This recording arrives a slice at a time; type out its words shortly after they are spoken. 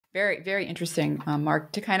Very, very interesting,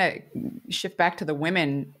 Mark. To kind of shift back to the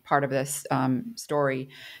women part of this story,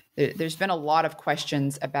 there's been a lot of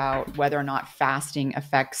questions about whether or not fasting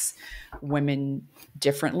affects women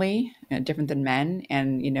differently, different than men,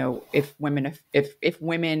 and if women, if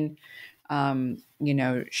women,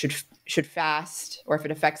 should fast, or if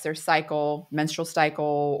it affects their cycle, menstrual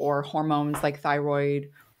cycle, or hormones like thyroid,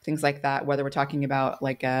 things like that. Whether we're talking about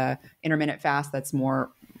like a intermittent fast that's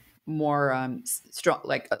more strong,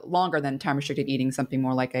 like longer than time restricted eating, something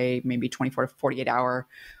more like a maybe 24 to 48 hour,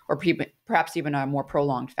 or perhaps even a more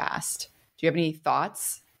prolonged fast. Do you have any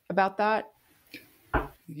thoughts about that?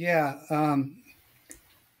 Yeah.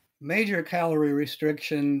 Major calorie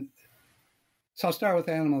restriction. So I'll start with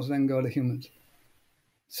animals, then go to humans.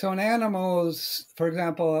 So in animals, for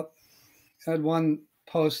example, I had one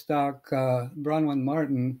postdoc, Bronwyn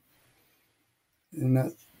Martin, in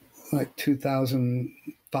that, like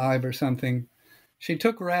 2005 or something. She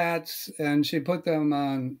took rats and she put them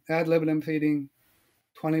on ad libitum feeding,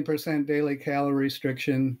 20% daily calorie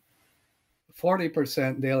restriction,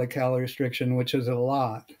 40% daily calorie restriction, which is a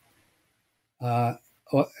lot,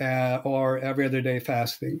 or every other day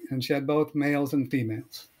fasting. And she had both males and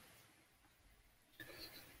females.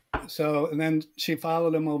 So, and then she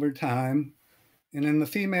followed them over time. And in the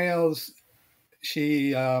females,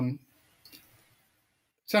 she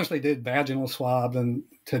essentially did vaginal swab and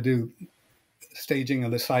to do staging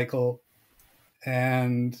of the cycle.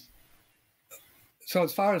 And so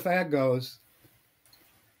as far as that goes,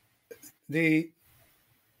 the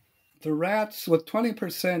rats with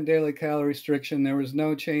 20% daily calorie restriction, there was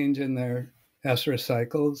no change in their estrous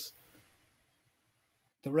cycles.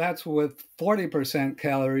 The rats with 40%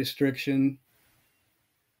 calorie restriction,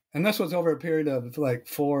 and this was over a period of like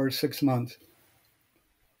 4 or 6 months,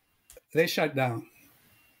 they shut down.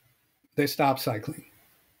 They stopped cycling.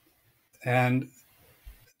 And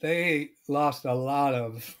they lost a lot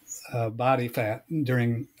of body fat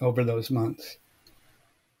over those months.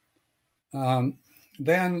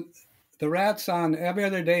 Then the rats on every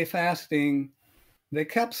other day fasting, they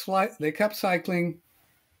kept cycling,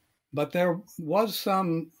 but there was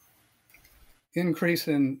some increase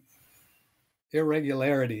in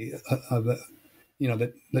irregularity of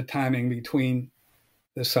the timing between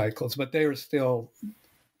the cycles, but they were still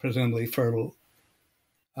presumably fertile.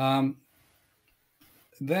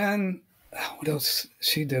 Then what else?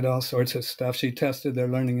 She did all sorts of stuff. She tested their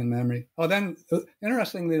learning and memory. Oh, then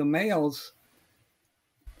interestingly, the males,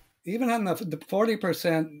 even on the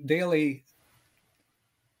 40% daily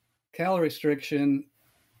calorie restriction,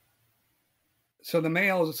 so the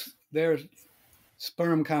males, their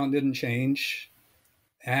sperm count didn't change,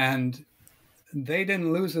 and they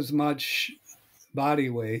didn't lose as much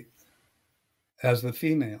body weight as the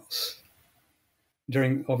females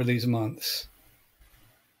over these months.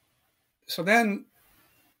 So then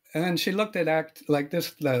she looked at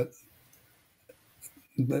the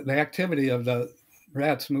activity of the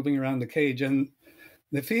rats moving around the cage, and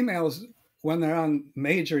the females, when they're on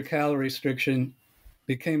major calorie restriction,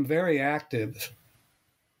 became very active.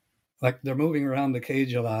 Like they're moving around the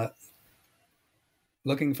cage a lot,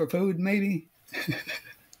 looking for food, maybe.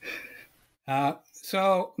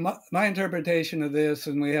 So my interpretation of this,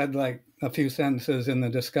 and we had like a few sentences in the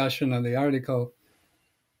discussion of the article.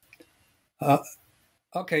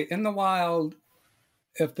 Okay, in the wild,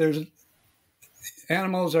 if there's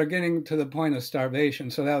animals are getting to the point of starvation,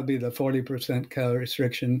 so that would be the 40% calorie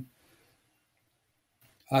restriction.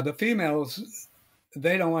 The females,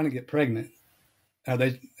 they don't want to get pregnant.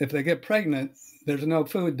 If they get pregnant, there's no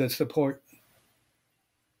food to support,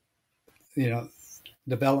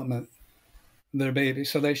 development of their baby.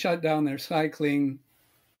 So they shut down their cycling.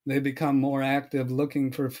 They become more active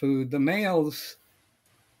looking for food. The males,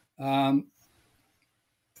 the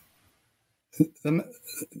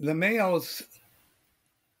males,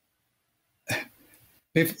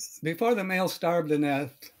 before the males starve to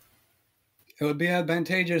death, it would be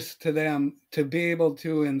advantageous to them to be able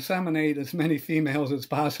to inseminate as many females as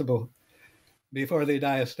possible before they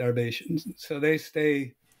die of starvation. So they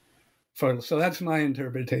stay fertile. So that's my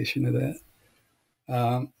interpretation of that.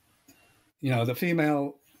 The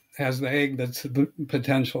female has the egg that's the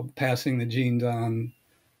potential passing the genes on.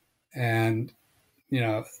 And,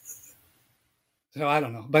 so I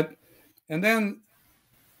don't know. But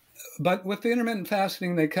with the intermittent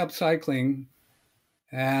fasting, they kept cycling,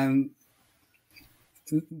 and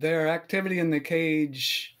their activity in the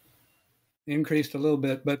cage increased a little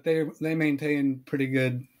bit, but they maintained pretty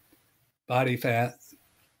good body fat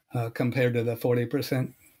compared to the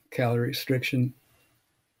 40% calorie restriction.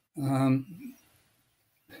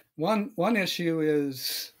 One issue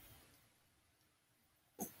is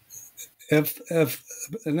if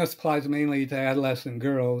and this applies mainly to adolescent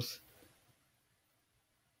girls,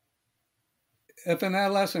 if an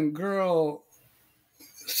adolescent girl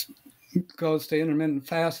goes to intermittent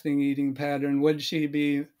fasting eating pattern, would she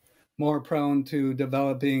be more prone to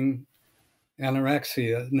developing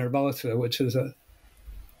anorexia nervosa, which is a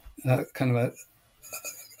kind of a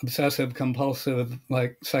obsessive compulsive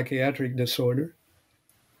like psychiatric disorder?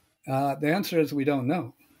 The answer is we don't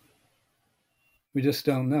know. We just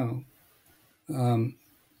don't know.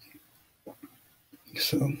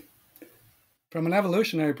 So from an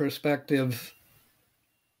evolutionary perspective,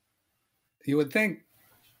 you would think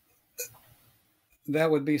that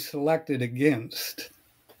would be selected against,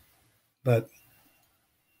 but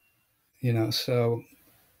so,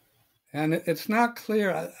 and it's not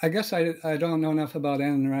clear. I guess I don't know enough about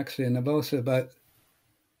anorexia nervosa, but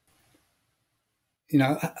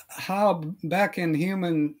how back in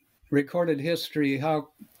human recorded history, how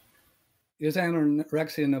is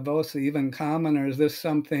anorexia nervosa even common, or is this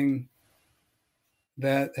something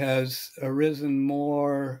that has arisen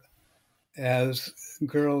more as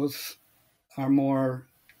girls are more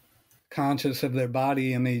conscious of their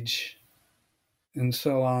body image and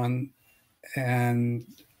so on, and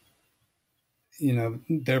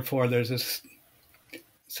therefore there's this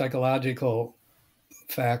psychological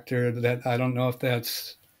factor that I don't know if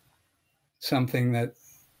that's something that,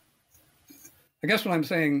 I guess what I'm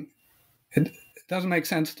saying, it doesn't make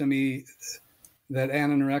sense to me that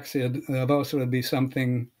anorexia nervosa would be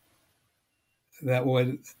something that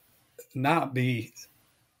would not be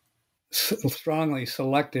strongly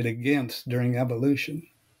selected against during evolution.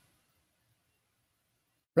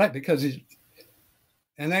 Right, because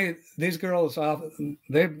these girls often,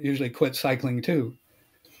 they usually quit cycling too.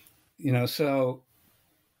 So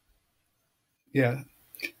yeah,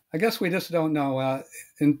 I guess we just don't know.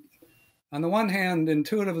 On the one hand,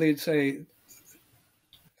 intuitively, it'd say it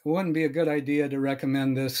wouldn't be a good idea to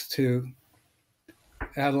recommend this to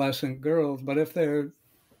adolescent girls, but if they're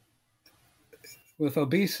with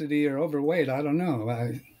obesity or overweight, I don't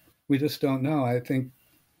know. We just don't know. I don't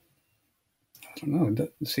know.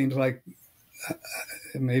 It seems like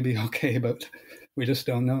it may be okay, but we just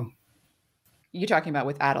don't know. You're talking about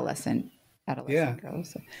with adolescent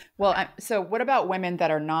girls. Well, so what about women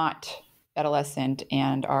that are not adolescent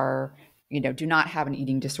and are, do not have an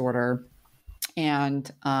eating disorder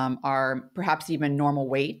and are perhaps even normal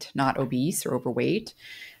weight, not obese or overweight?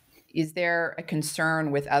 Is there a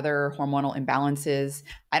concern with other hormonal imbalances?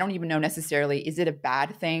 I don't even know necessarily, is it a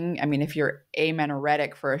bad thing? I mean, if you're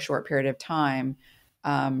amenorrheic for a short period of time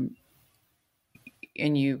and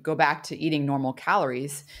you go back to eating normal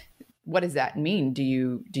calories, what does that mean? Do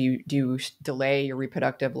you delay your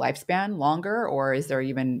reproductive lifespan longer, or is there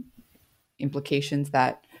even implications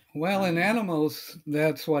that? Well, in animals,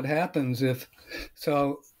 that's what happens.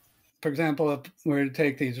 For example, if we were to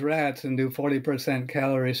take these rats and do 40%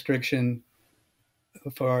 calorie restriction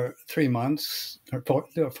for 3 months or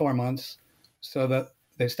 4 months, so that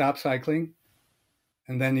they stop cycling,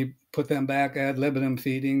 and then you put them back ad libitum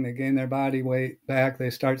feeding, they gain their body weight back, they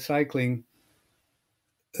start cycling.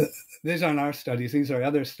 These aren't our studies, these are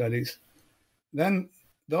other studies. Then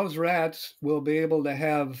those rats will be able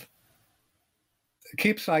to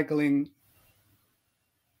keep cycling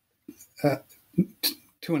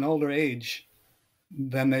to an older age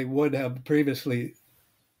than they would have previously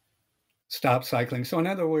stopped cycling. So in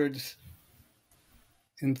other words,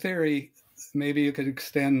 in theory, maybe you could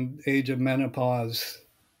extend age of menopause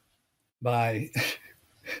by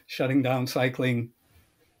shutting down cycling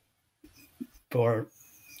for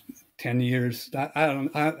 10 years.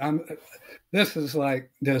 This is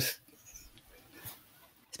like just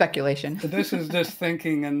speculation. This is just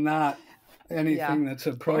thinking and not anything that's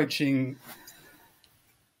approaching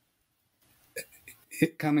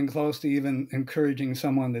it, coming close to even encouraging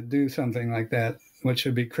someone to do something like that, which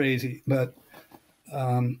would be crazy. But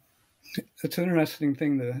it's an interesting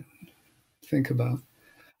thing to think about.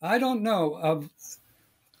 I don't know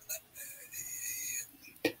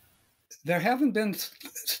there haven't been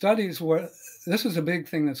studies where this is a big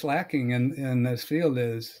thing that's lacking in this field,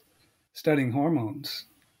 is studying hormones,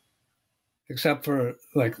 except for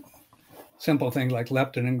like simple things like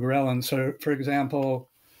leptin and ghrelin. So, for example,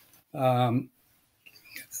 FSH,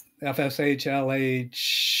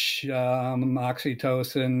 LH,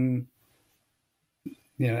 oxytocin,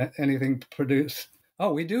 anything produced.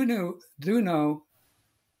 Oh, we do know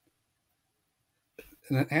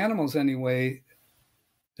in animals anyway,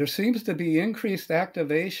 there seems to be increased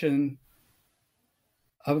activation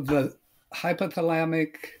of the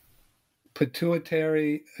hypothalamic,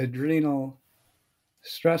 pituitary, adrenal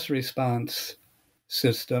stress response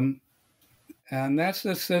system And that's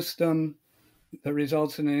the system that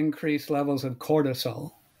results in increased levels of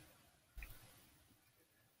cortisol.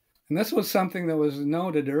 And this was something that was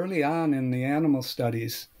noted early on in the animal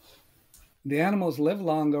studies. The animals live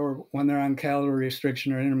longer when they're on calorie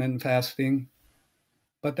restriction or intermittent fasting,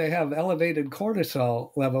 but they have elevated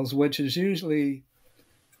cortisol levels, which is usually,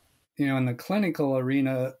 in the clinical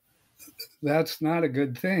arena, that's not a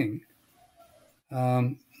good thing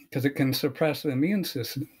because it can suppress the immune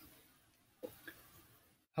system.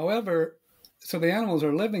 However, so the animals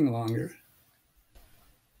are living longer.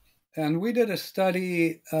 And we did a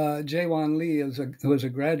study, Jaewon Lee, who was a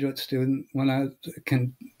graduate student when I was at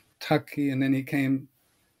Kentucky, and then he came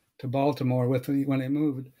to Baltimore with me when I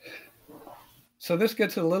moved. So this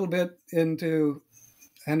gets a little bit into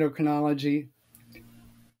endocrinology.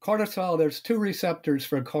 Cortisol, there's two receptors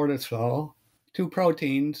for cortisol, two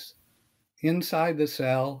proteins inside the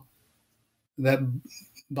cell that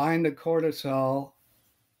bind to cortisol,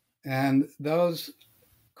 and those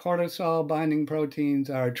cortisol binding proteins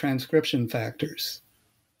are transcription factors.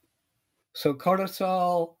 So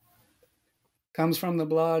cortisol comes from the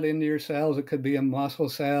blood into your cells. It could be a muscle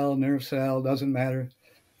cell, nerve cell, doesn't matter.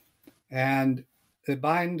 And they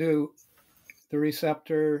bind to the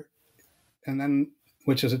receptor, and then,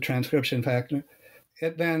 which is a transcription factor.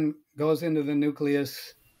 It then goes into the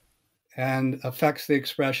nucleus and affects the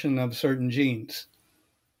expression of certain genes.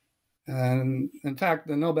 And in fact,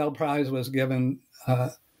 the Nobel Prize was given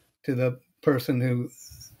to the person who,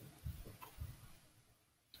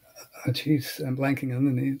 I'm blanking on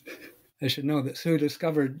the name. I should know this, who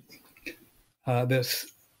discovered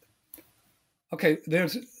this. Okay,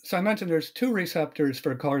 so I mentioned there's two receptors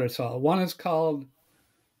for cortisol. One is called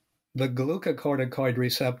the glucocorticoid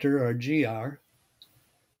receptor, or GR.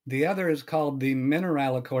 The other is called the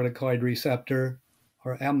mineralocorticoid receptor,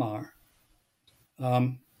 or MR.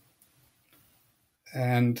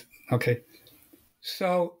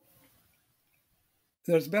 So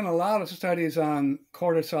there's been a lot of studies on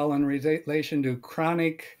cortisol in relation to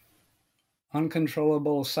chronic,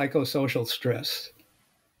 uncontrollable psychosocial stress.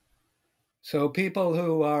 So people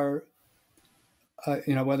who are,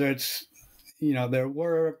 whether it's, their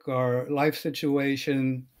work or life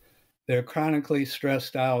situation, they're chronically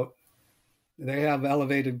stressed out, they have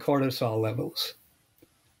elevated cortisol levels.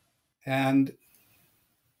 And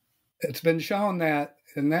it's been shown that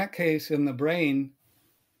in that case, in the brain,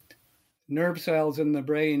 nerve cells in the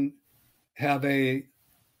brain have a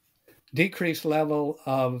decreased level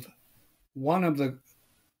of one of the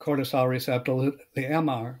cortisol receptors, the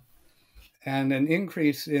MR, and an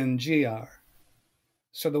increase in GR.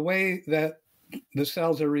 So the way that the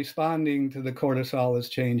cells are responding to the cortisol is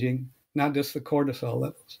changing, not just the cortisol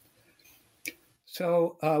levels.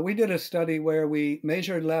 So we did a study where we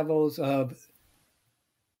measured levels of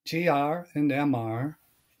GR and MR,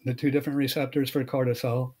 the two different receptors for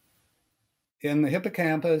cortisol, in the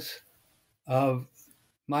hippocampus of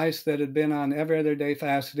mice that had been on every other day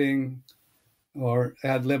fasting or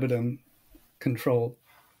ad libitum control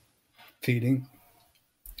feeding.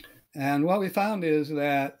 And what we found is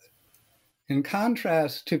that in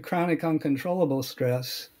contrast to chronic uncontrollable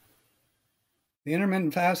stress, the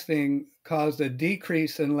intermittent fasting caused a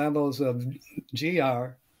decrease in levels of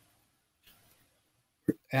GR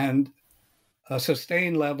and a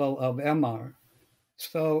sustained level of MR.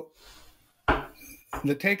 So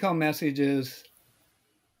the take-home message is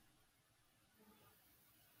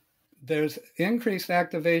there's increased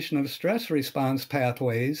activation of stress response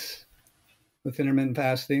pathways with intermittent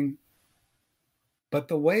fasting, but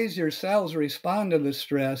the ways your cells respond to the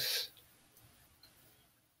stress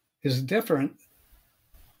is different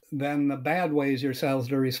than the bad ways your cells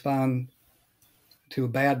respond to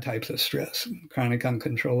bad types of stress, chronic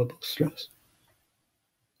uncontrollable stress.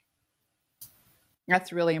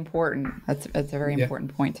 That's really important. That's a very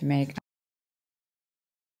important point to make.